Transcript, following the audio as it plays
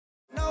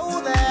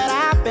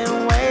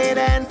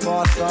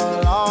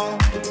so long.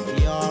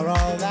 You're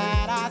all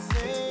that I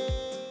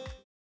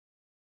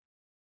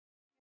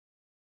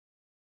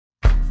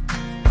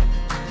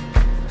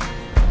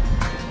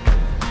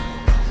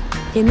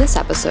see. In this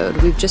episode,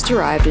 we've just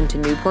arrived into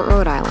Newport,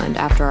 Rhode Island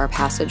after our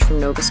passage from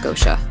Nova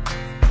Scotia.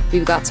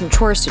 We've got some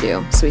chores to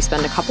do, so we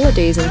spend a couple of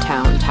days in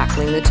town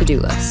tackling the to-do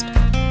list.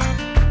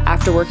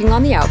 After working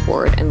on the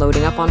outboard and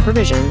loading up on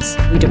provisions,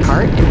 we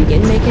depart and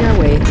begin making our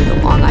way through the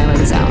Long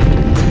Island Sound.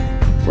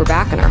 We're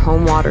back in our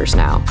home waters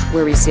now,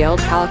 where we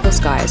sailed Calico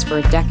Skies for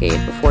a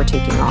decade before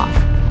taking off.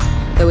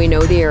 Though we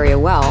know the area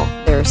well,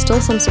 there are still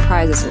some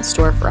surprises in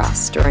store for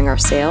us during our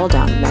sail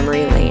down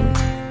memory lane.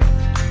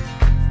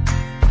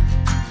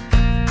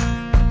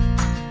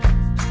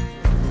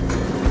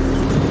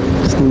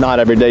 Not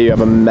every day you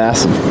have a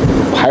massive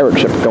pirate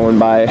ship going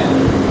by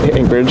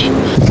Anchorage.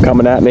 It's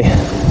coming at me.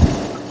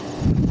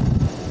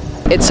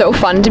 It's so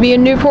fun to be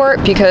in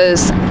Newport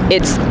because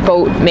it's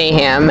boat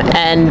mayhem,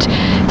 and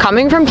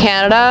coming from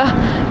Canada,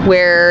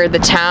 where the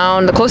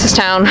closest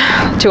town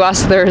to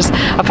us, there's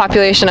a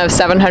population of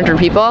 700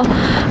 people.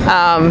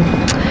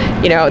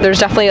 You know, there's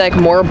definitely like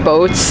more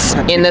boats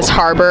in this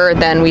harbor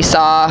than we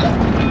saw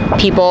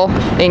people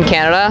in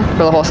Canada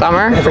for the whole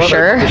summer, for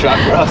sure.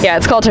 Yeah,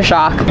 it's culture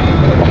shock.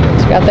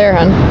 What you got there,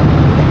 hun?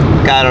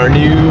 Got our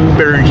new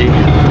Bergy.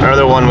 Our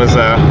other one was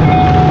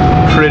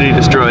pretty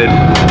destroyed.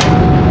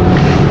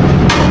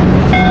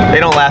 They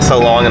don't last so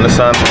long in the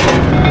sun.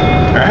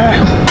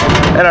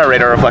 And our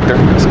radar reflector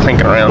is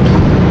clinking around.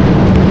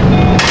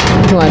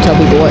 You want to tell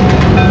people what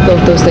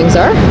both those things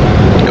are?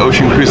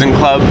 Ocean Cruising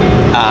Club.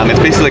 It's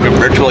basically like a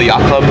virtual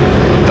yacht club.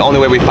 The only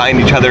way we find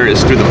each other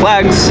is through the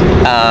flags,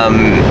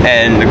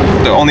 and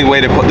the only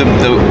way to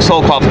the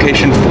sole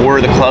qualification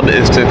for the club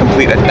is to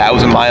complete a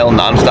 1,000-mile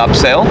non-stop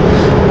sail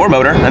or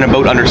motor in a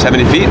boat under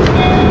 70 feet.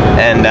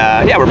 And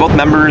yeah, we're both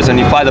members, and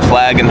you fly the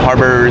flag in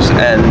harbors,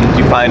 and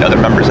you find other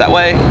members that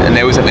way. And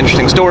they always have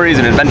interesting stories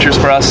and adventures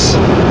for us.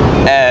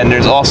 And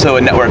there's also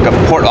a network of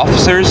port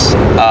officers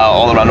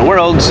all around the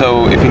world.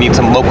 So if you need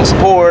some local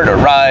support or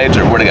rides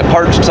or where to get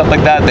parts and stuff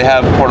like that, they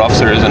have port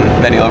officers in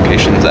many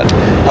locations that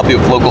help you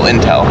with local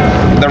intel.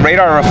 The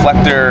radar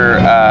reflector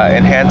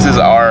enhances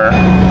our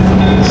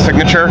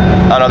signature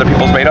on other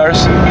people's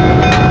radars.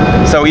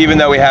 So even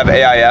though we have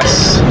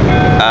AIS,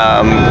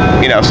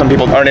 you know, some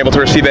people aren't able to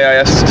receive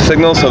AIS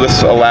signals, so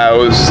this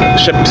allows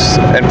ships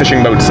and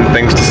fishing boats and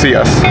things to see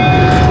us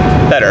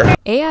better.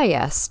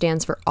 AIS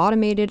stands for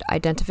Automated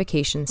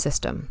Identification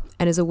System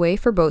and is a way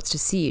for boats to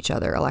see each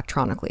other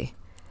electronically.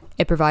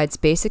 It provides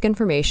basic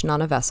information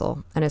on a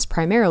vessel and is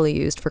primarily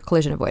used for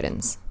collision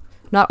avoidance.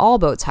 Not all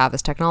boats have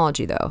this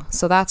technology though,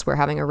 so that's where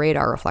having a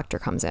radar reflector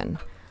comes in.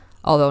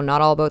 Although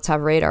not all boats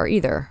have radar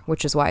either,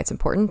 which is why it's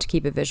important to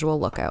keep a visual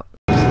lookout.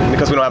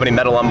 Because we don't have any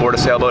metal on board a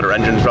sailboat, our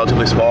engine's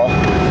relatively small,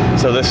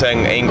 so this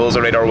thing angles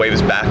the radar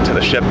waves back to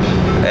the ship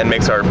and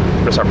makes our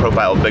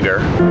profile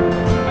bigger.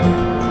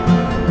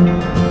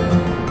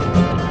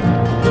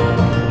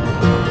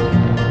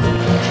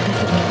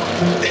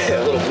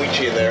 A little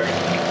bleachy in there.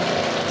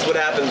 That's what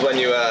happens when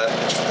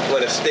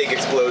when a steak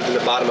explodes in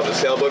the bottom of a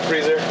sailboat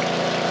freezer,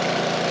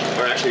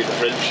 or actually the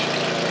fridge.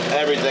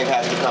 Everything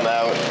has to come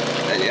out,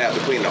 and you have to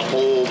clean the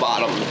whole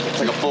bottom. It's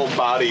like a full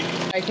body.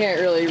 I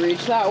can't really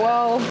reach that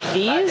well.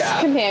 These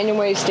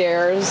companionway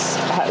stairs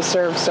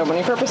serve so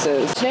many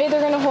purposes. Today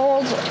they're going to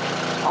hold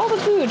all the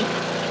food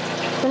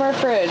from our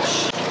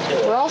fridge.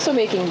 We're also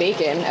making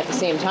bacon at the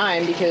same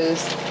time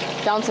because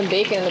found some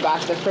bacon in the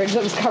back of the fridge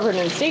that was covered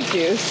in steak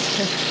juice.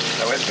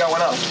 So it's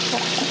going up.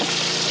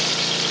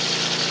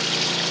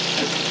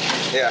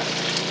 Yeah.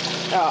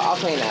 Oh, I'll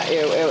clean that.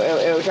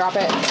 Ew, drop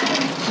it.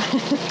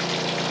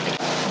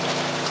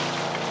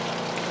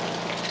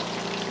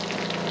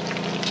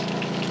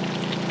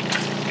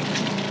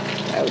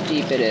 How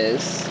deep it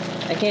is.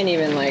 I can't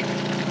even like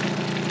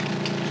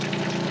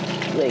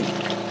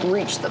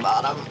reach the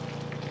bottom.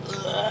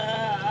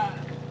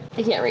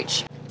 I can't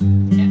reach.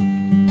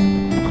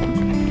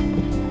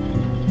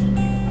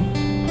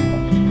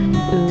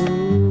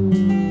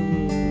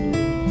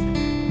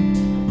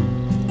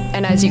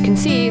 And as you can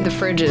see, the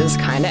fridge is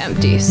kind of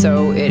empty,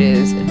 so it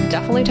is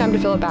definitely time to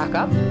fill it back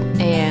up,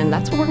 and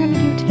that's what we're going to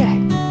do today.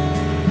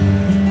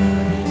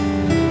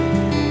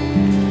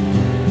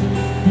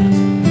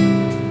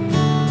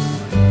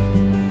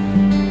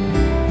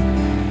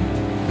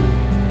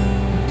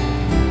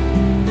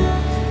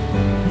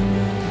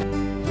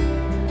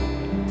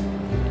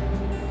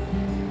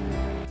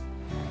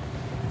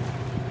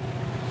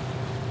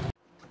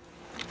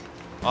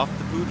 Off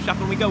the food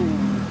shopping we go.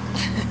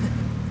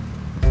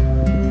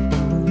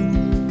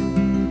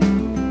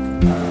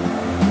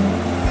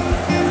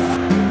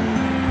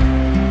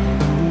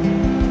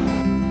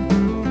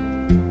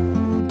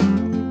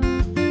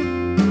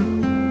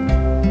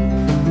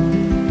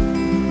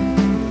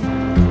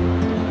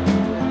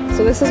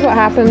 So this is what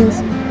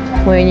happens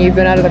when you've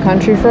been out of the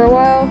country for a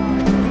while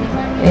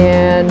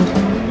and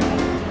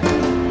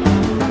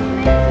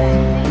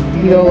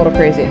you go a little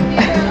crazy.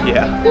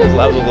 Yeah,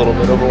 that was a little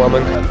bit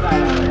overwhelming.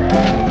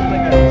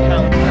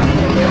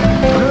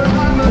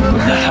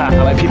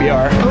 My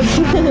PBR.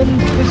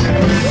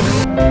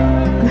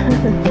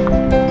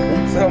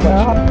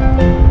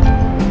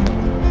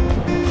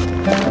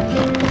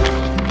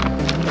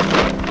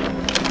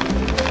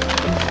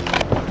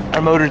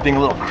 our motor's being a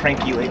little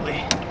cranky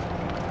lately.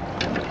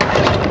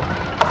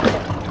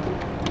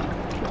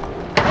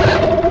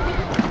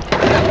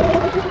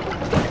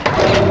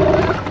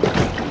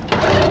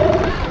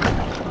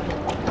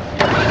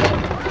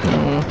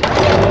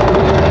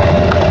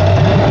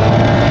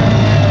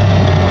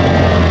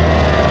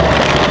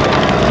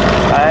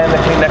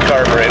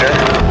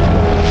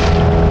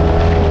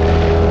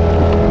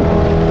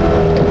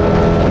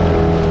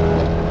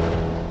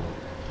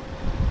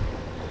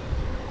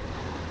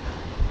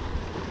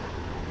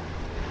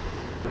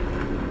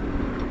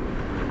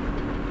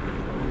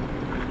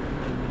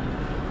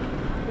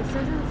 This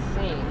is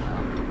insane.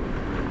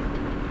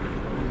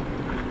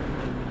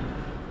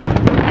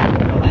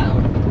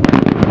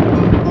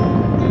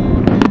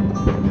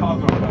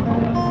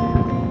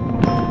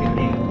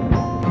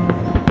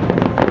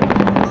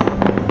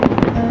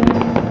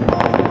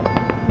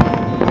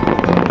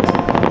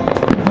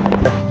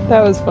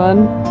 That was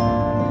fun.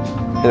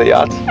 The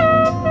yachts.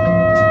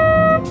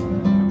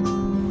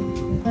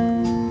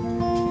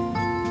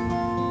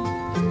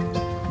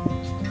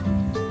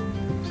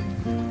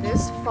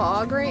 This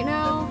fog right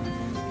now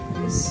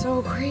is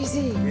so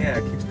crazy. Yeah,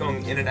 it keeps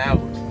going in and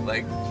out,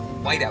 like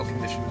whiteout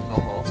conditions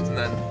almost, and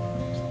then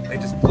it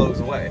just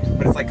blows away.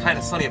 But it's like kind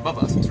of sunny above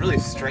us. It's really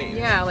strange.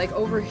 Yeah, like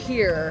over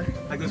here.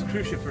 Like those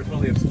cruise ships are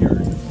totally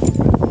obscured.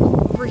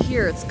 Over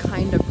here it's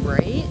kind of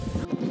bright.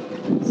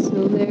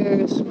 So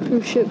there's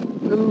cruise ship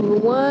number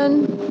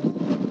 1.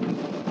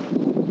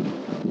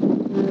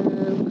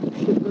 And cruise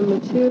ship number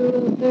 2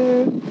 up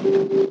there.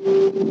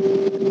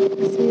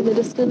 See in the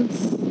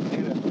distance?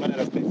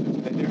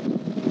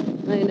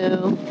 I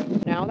know.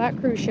 Now that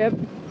cruise ship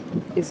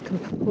is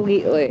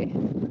completely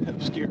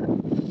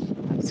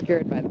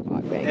obscured by the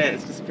fog bank. Yeah,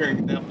 it's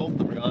disappearing. Now both of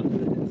them are gone.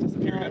 It's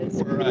disappearing That is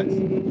before our eyes.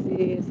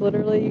 crazy. It's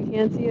literally, you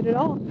can't see it at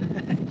all.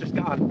 Just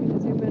gone. I'm gonna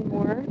zoom in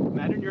more.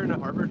 Imagine you're in a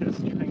harbor just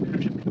trying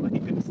cruise ship and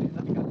you couldn't see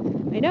that.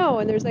 I know,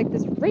 and there's like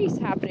this race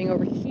happening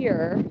over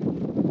here.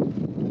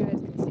 You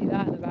guys can see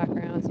that in the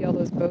background. See all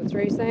those boats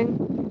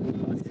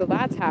racing? So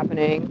that's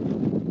happening.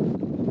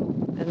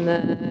 And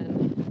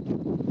then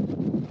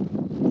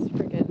this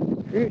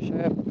freaking cruise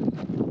ship.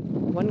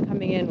 One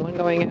coming in, one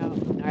going out.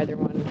 Neither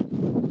one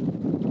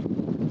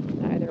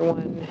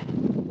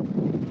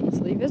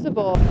easily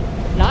visible.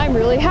 And I'm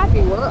really happy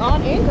we're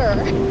on anchor.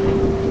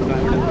 We're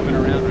coming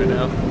around right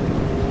now.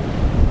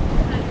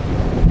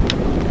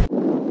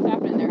 What's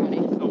happening there,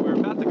 honey? So we're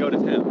about to go to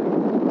town.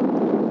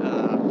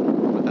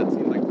 But that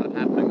seems like it's not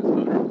happening this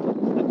motor.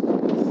 Let's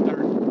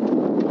start.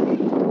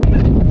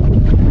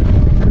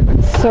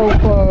 So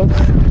close.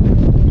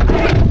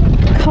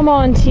 Come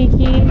on,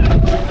 Tiki. I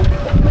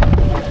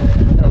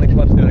don't think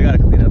much to do. I gotta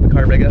clean up the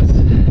carb, I guess.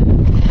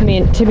 I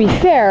mean, to be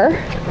fair,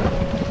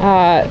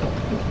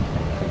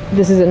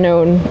 this is a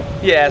known.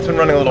 Yeah, it's been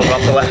running a little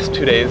rough the last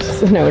 2 days.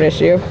 It's a known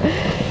issue.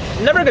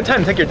 Never a good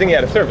time to take your dinghy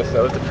out of service,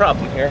 though. It's a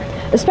problem here.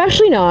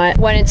 Especially not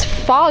when it's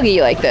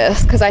foggy like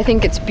this, because I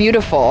think it's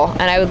beautiful,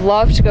 and I would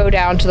love to go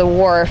down to the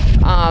wharf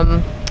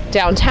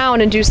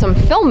downtown and do some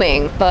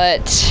filming,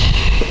 but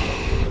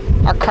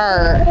our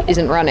car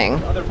isn't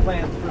running, Other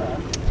plans for us.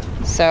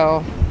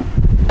 so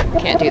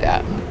can't do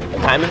that.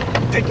 Time to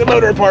take the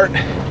motor apart. What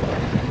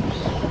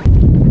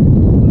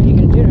are you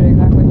gonna do to it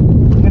exactly?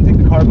 I'm gonna take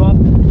the carb off,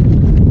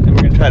 and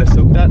we're gonna try to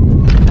soak that.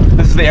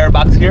 This is the air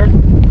box here,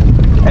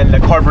 and the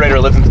carburetor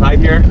lives inside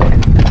here.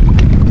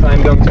 So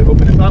I'm going to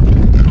open it up.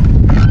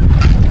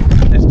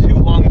 There's 2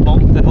 long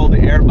bolts that hold the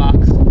air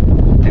box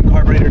and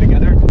carburetor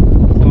together. So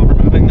I'm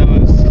removing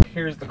those.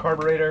 Here's the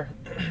carburetor.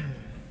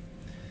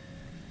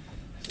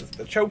 This is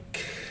the choke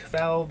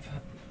valve.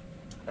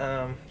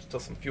 Still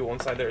some fuel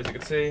inside there, as you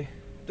can see.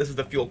 This is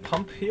the fuel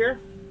pump here.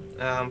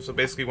 So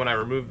basically when I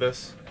removed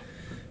this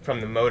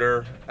from the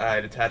motor, I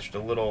attached a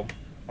little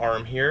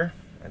arm here.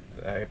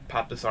 I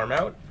popped this arm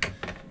out,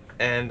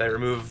 and I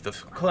removed the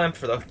clamp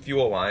for the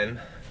fuel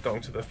line going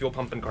to the fuel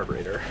pump and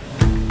carburetor.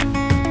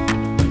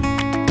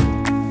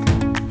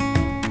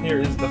 Here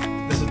is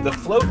this is the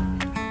float.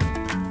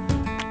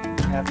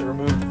 I have to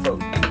remove the float.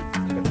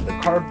 Get the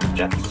carb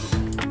jets.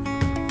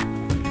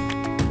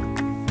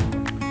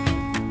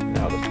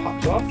 Now this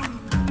pops off.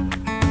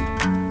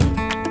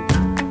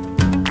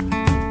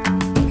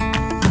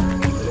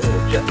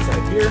 Jet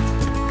side here.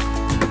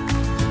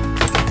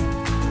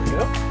 There we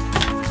go.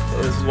 So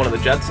this is one of the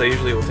jets. I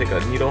usually will take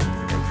a needle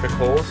and prick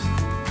holes.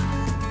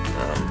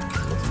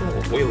 It's a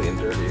little oily and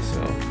dirty,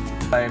 so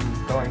I'm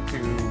going to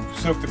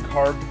soak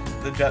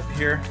the jet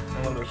here in a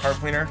little bit of carb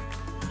cleaner.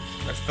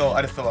 I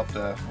just fill up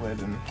the lid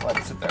and let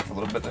it sit there for a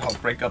little bit to help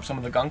break up some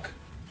of the gunk.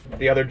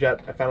 The other jet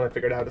I finally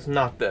figured out is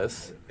not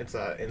this. It's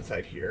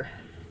inside here.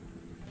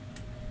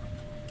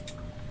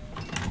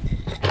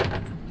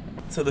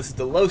 So this is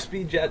the low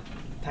speed jet.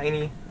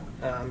 Tiny.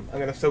 I'm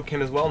going to soak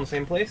him as well in the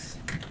same place.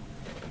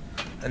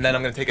 And then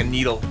I'm going to take a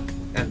needle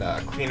and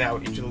clean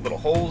out each of the little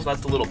holes.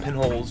 That's the little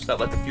pinholes that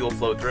let the fuel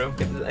flow through.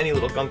 If there's any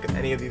little gunk in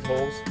any of these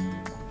holes,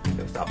 it's going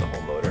to stop the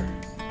whole motor.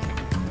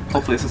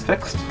 Hopefully this is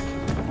fixed.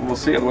 We'll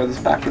see, otherwise it's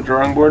back to the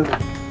drawing board. I'm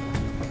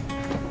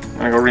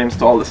going to go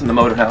reinstall this in the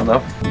motor now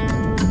though.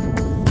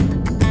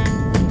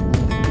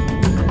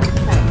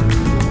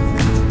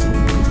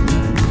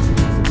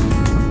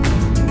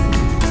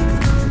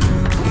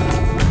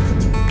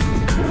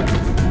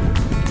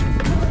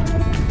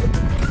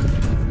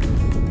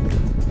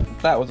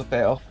 That was a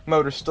fail.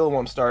 Motor still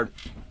won't start,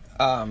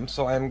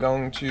 so I'm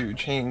going to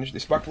change the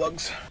spark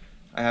plugs.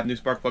 I have new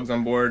spark plugs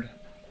on board.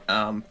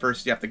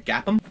 First you have to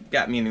gap them.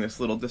 Gap meaning this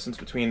little distance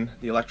between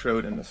the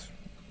electrode and this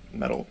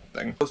metal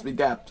thing. It's supposed to be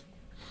gapped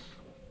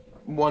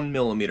 1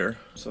 millimeter.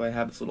 So I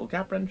have this little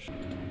gap wrench.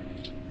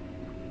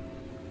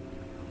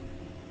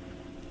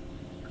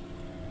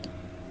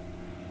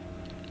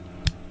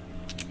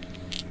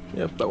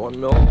 Yep, about 1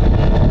 mil.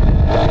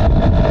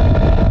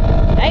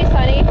 Nice,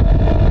 honey.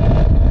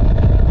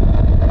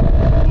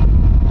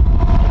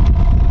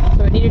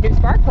 So we need to do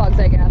spark plugs,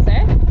 I guess,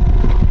 eh?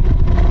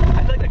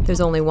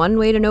 There's only one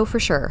way to know for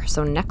sure,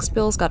 so next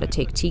Bill's got to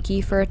take Tiki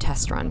for a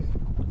test run.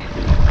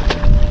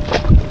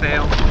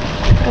 Fail.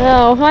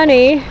 Oh,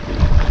 honey.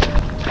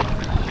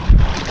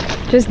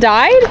 Just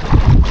died?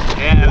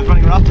 Yeah, it was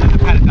running rough and it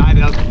kind of died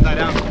out. It's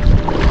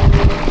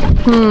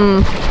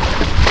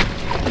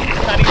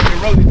not easy to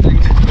row these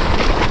things.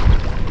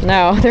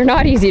 No, they're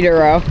not easy to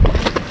row.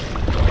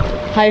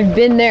 I've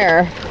been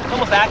there. It's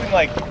almost acting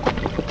like, is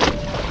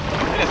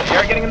the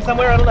air getting in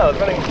somewhere? I don't know. It's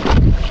running,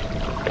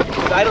 it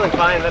was idling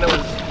fine, and then it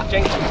was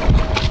jinxing.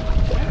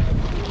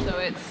 So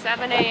it's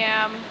 7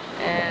 a.m.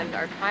 and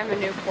our time in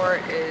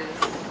Newport is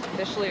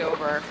officially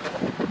over.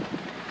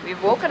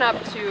 We've woken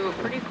up to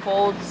pretty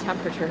cold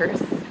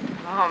temperatures,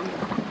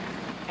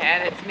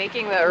 and it's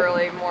making the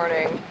early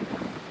morning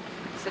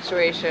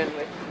situation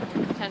with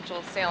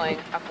potential sailing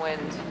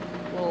upwind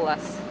a little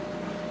less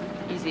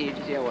easy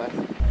to deal with.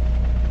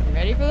 You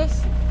ready for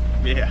this?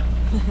 Yeah.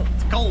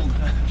 It's cold.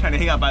 I'm trying to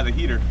hang out by the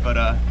heater, but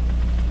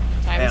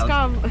Time has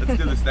come. Let's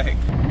do this thing.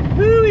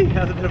 Woo-wee!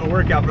 That was a bit of a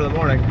workout for the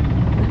morning.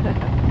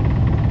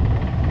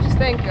 Just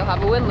think, you'll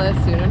have a windlass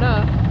soon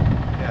enough.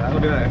 Yeah, that'll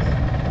be nice.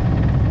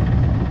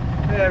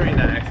 Very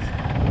nice.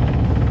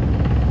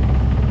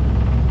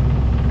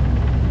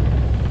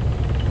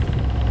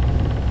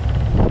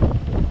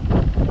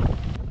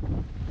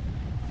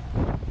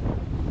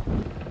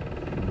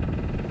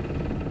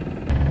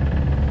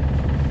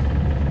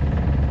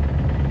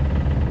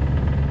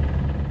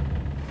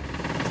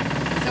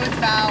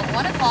 About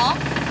 1 o'clock,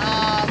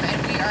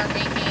 and we are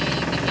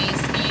making a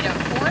speed of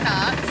 4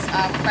 knots.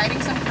 We're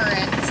fighting some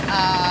currents,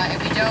 and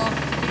we don't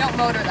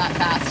motor that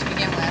fast to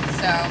begin with.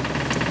 So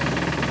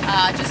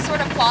just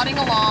sort of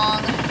plodding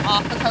along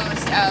off the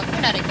coast of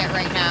Connecticut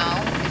right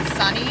now. It's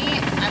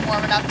sunny. I'm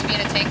warm enough to be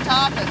in a tank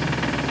top, and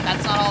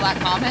that's not all that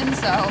common.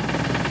 So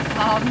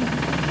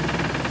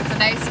it's a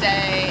nice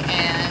day,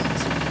 and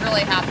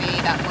really happy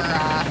that we're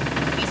at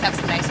least have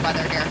some nice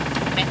weather here.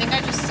 And I think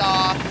I just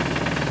saw.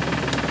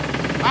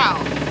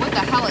 Wow, what the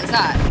hell is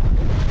that?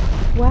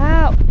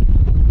 Wow.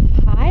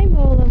 Hi,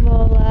 Mola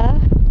Mola.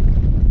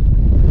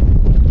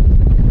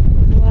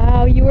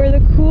 Wow, you are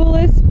the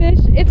coolest fish.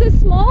 It's a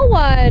small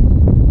one.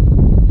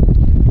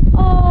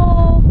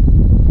 Oh.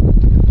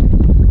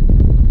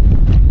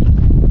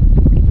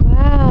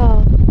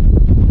 Wow.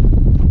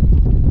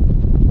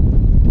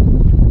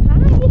 Hi.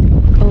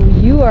 Oh,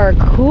 you are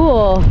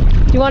cool.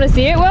 Do you want to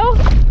see it, Will?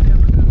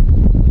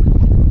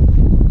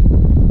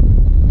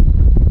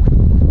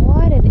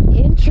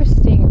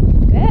 Interesting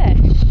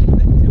fish.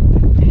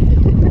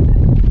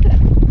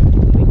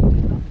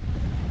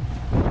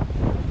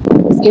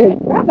 Scared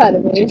the crap out of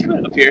me. What are you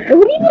doing up here?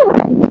 What are you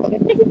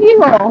doing? Take a view.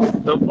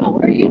 No ball.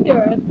 What are you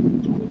doing?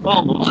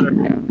 Ball in the water.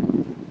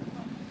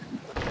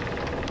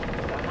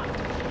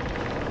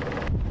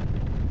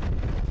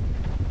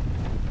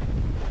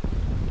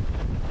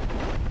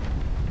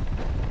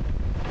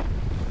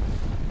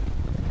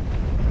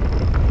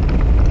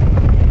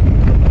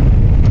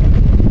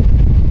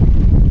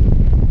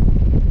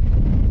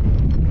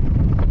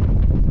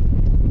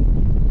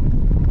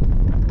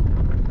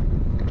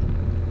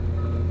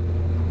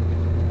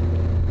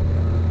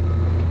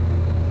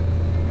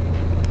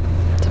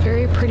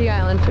 Pretty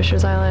island,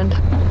 Fisher's Island.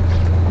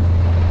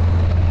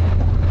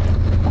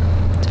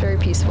 It's very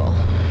peaceful.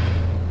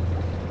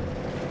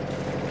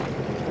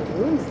 The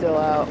moon's still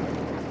out.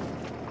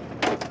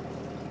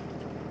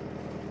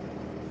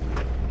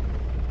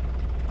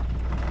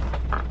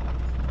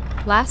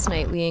 Last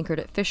night we anchored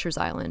at Fisher's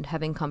Island,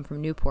 having come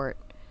from Newport.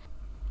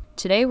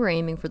 Today we're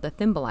aiming for the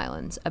Thimble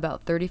Islands,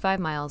 about 35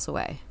 miles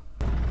away.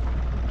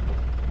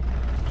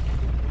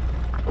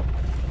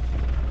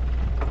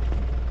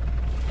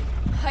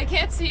 I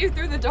can't see you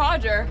through the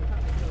Dodger.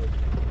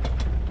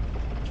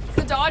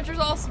 The Dodger's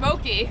all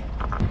smoky.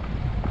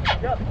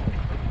 Yep.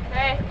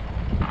 Hey.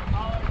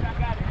 I'll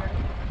back out of here.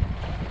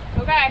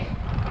 Okay.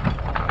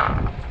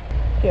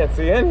 Can't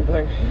see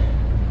anything.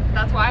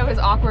 That's why I was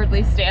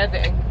awkwardly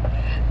standing,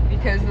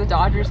 because the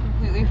Dodger's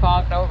completely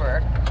fogged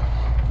over.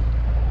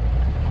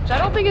 Which I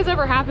don't think has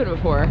ever happened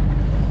before.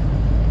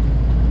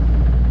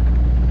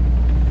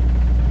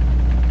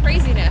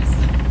 Craziness.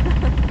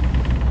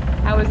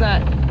 How was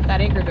that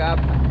anchor job?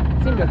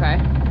 Seemed okay.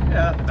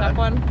 Yeah. Tough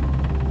one?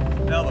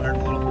 No, it hurt a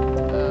little.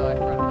 Oh, I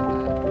forgot about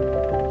that.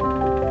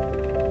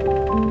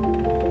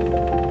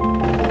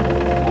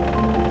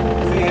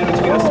 See in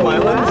between us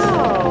islands?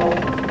 Wow.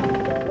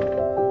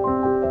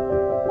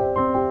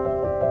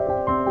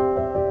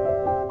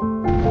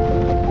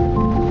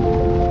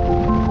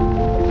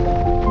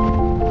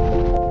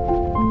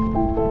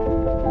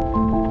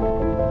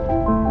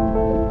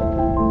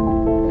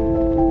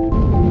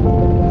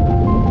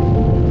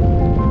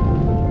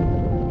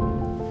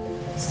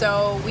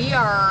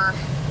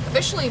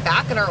 actually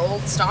back at our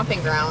old stomping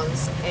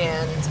grounds,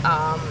 and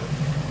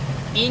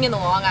being in the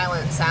Long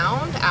Island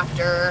Sound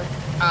after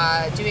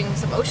doing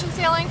some ocean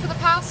sailing for the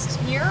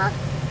past year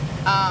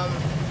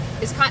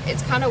it's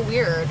kind of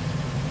weird.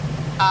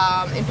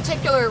 In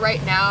particular,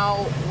 right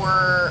now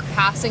we're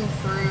passing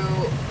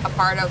through a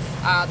part of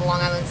the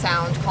Long Island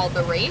Sound called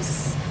the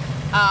Race,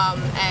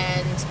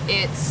 and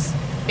it's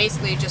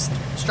basically just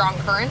strong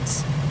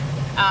current.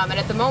 And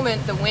at the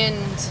moment, the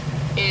wind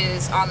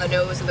is on the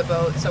nose of the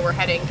boat, so we're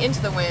heading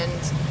into the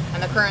wind,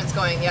 and the current's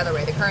going the other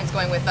way. The current's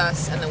going with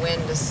us, and the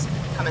wind is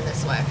coming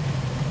this way.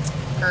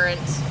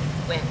 Current,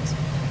 wind.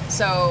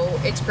 So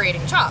it's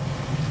creating chop.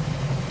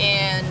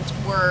 And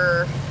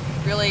we're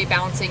really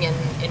bouncing in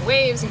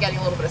waves and getting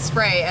a little bit of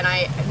spray, and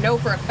I know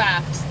for a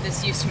fact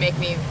this used to make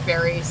me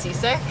very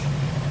seasick.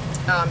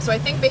 So I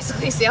think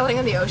basically sailing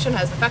in the ocean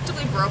has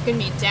effectively broken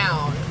me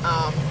down,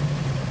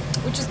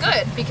 which is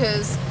good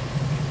because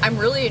I'm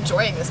really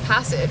enjoying this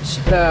passage.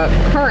 The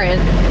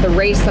current, the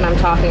race that I'm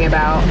talking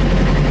about,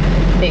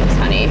 thanks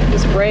honey,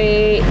 is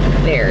right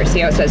there. See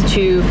how it says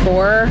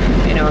 2-4?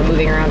 I know I'm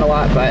moving around a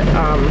lot, but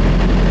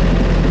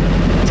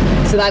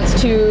so that's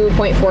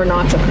 2.4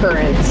 knots of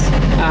current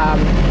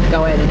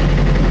going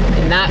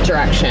in that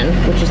direction,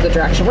 which is the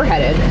direction we're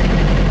headed.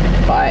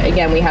 But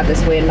again, we have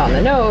this wind on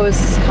the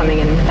nose coming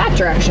in that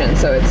direction,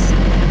 so it's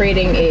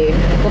creating a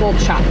little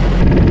chop.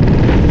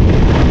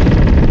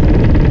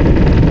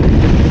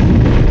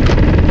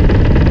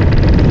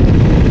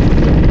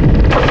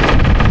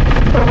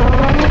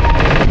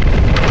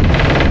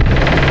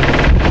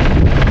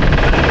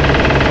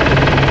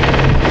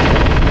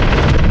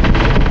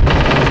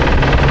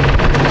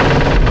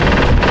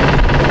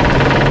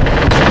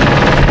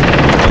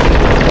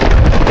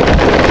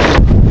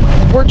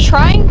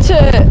 Trying to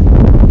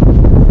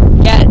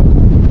get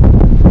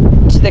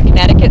to the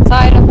Connecticut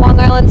side of Long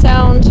Island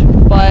Sound,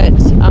 but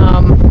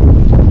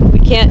we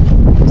can't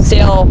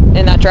sail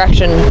in that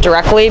direction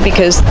directly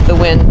because the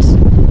wind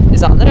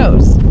is on the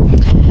nose.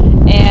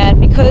 And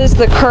because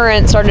the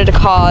current started to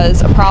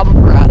cause a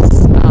problem for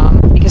us,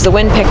 because the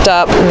wind picked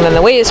up and then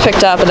the waves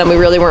picked up and then we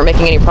really weren't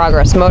making any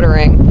progress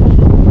motoring,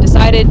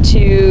 decided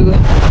to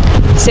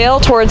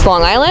sail towards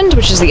Long Island,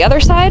 which is the other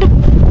side.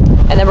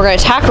 And then we're going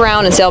to tack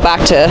around and sail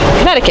back to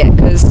Connecticut,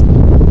 because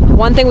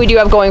one thing we do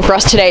have going for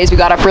us today is we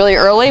got up really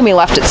early and we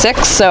left at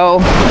 6, so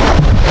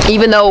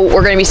even though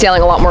we're going to be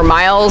sailing a lot more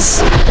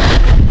miles,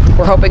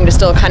 we're hoping to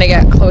still kind of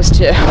get close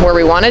to where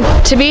we wanted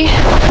to be.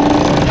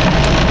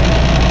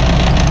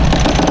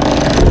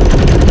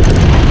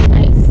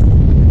 Nice.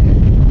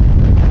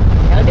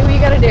 Gotta do what you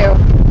gotta do.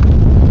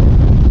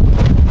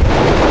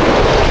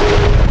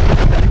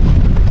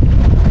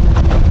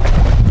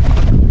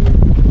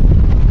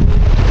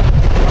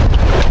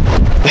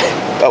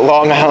 The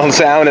Long Island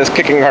Sound is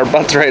kicking our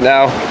butts right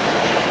now.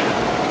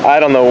 I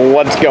don't know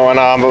what's going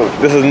on, but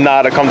this is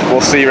not a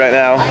comfortable sea right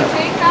now. I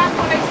take back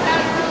what I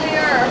said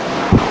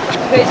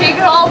earlier. They take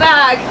it all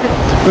back.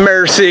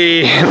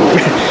 Mercy.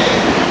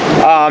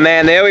 Oh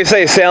man, they always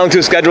say sailing to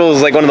a schedule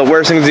is like one of the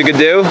worst things you could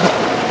do,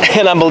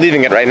 and I'm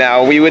believing it right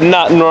now. We would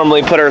not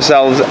normally put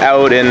ourselves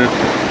out in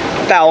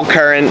foul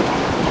current,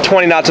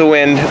 20 knots of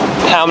wind,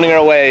 pounding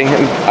our way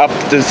up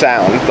the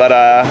Sound, but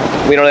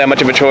we don't really have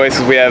much of a choice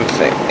because we have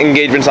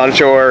engagements on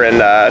shore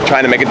and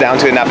trying to make it down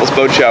to the Annapolis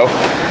Boat Show.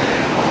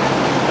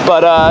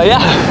 But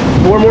yeah,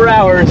 4 more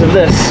hours of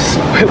this,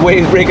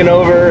 waves breaking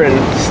over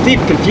and steep,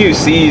 confused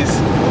seas.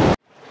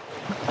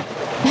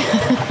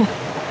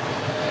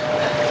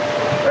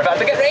 We're about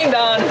to get rained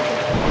on.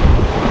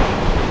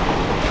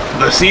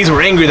 The seas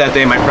were angry that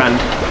day, my friend.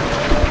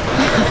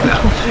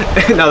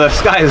 No, the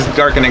sky is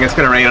darkening. It's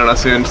going to rain on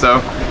us soon,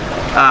 so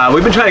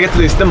we've been trying to get to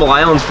these Thimble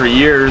Islands for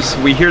years.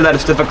 We hear that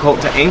it's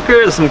difficult to anchor.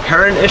 There's some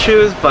current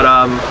issues, but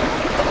I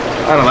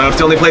don't know. It's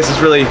the only place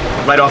that's really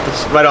right off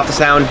the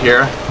Sound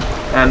here,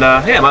 and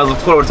yeah, might as well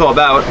explore what it's all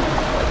about.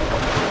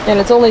 And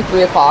it's only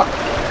 3 o'clock.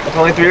 It's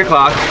only 3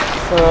 o'clock.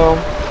 So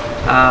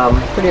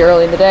pretty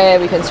early in the day.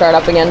 We can start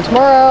up again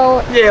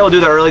tomorrow. Yeah, we'll do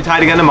the early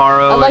tide again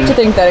tomorrow. I'd like to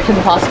think that it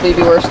couldn't possibly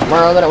be worse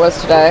tomorrow than it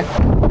was today.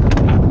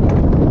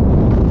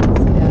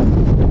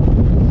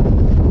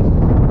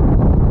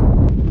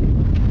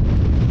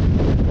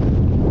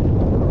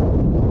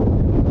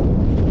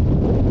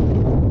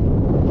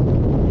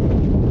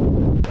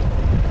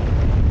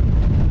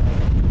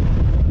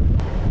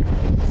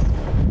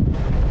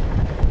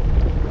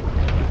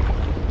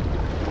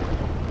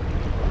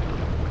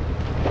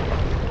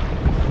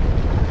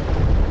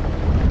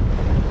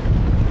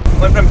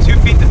 Went from 2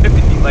 feet to 50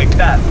 feet like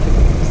that.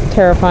 It's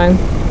terrifying.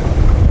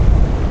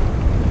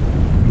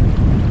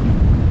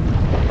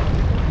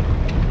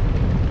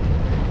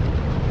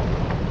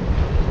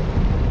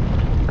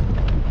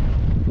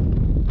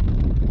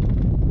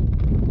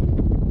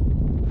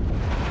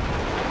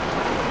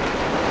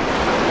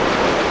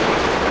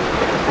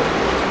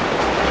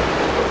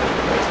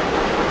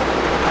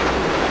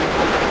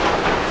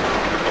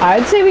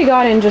 I'd say we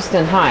got in just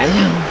in time.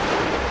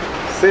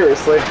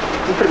 Seriously,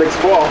 it's a pretty big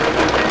squall.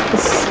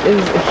 This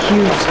is a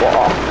huge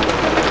squall.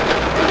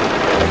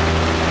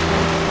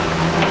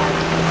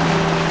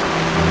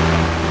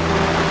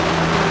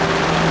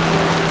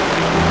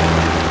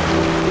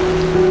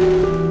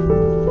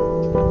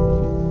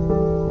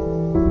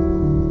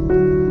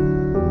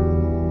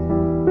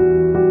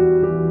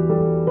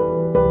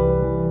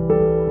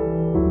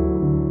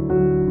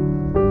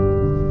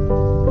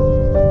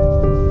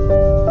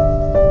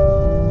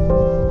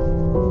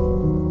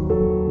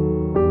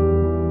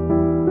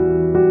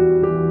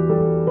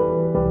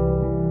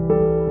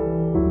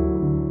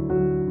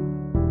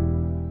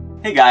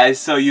 Hey guys,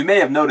 so you may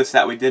have noticed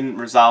that we didn't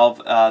resolve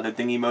the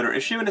dinghy motor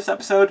issue in this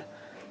episode.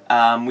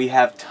 We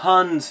have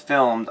tons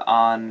filmed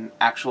on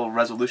actual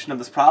resolution of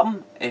this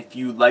problem. If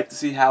you'd like to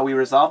see how we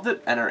resolved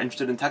it and are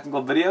interested in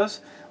technical videos,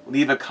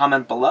 leave a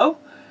comment below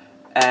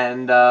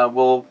and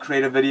we'll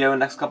create a video in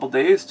the next couple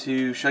days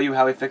to show you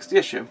how we fixed the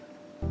issue.